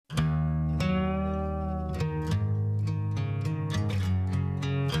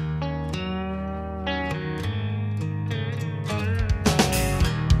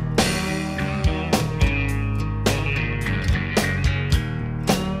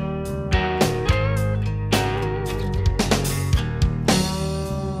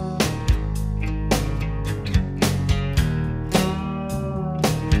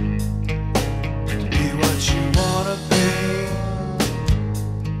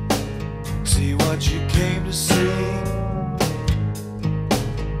See what you came to see,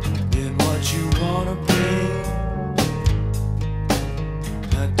 in what you wanna be.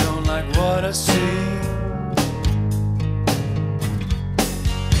 I don't like what I see.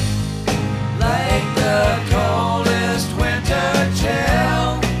 Like the coldest winter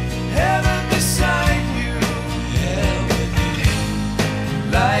chill, heaven beside you, hell with you.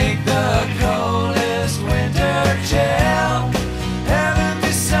 Like the coldest winter chill, heaven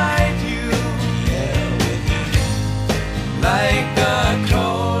beside you, hell with you. Like the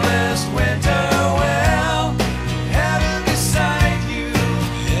coldest winter well, heaven beside you,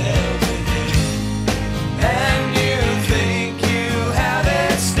 hell with you. And you think you have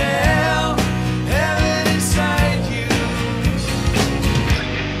it still, heaven inside you.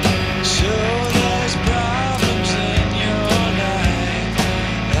 So there's problems in your life,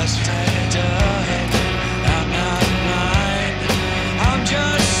 that's made up. I'm not mine. I'm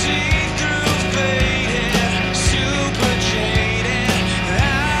just see-through faded, super jaded,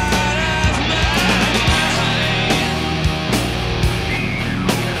 out of my mind.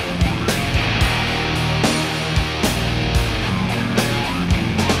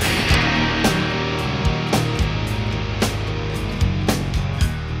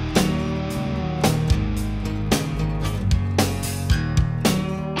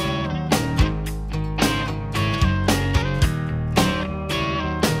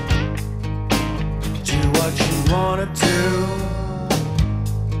 Do what you wanna do,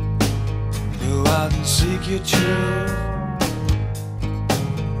 go out and seek your truth.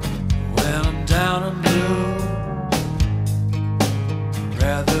 When I'm down and blue,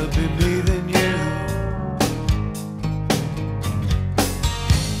 rather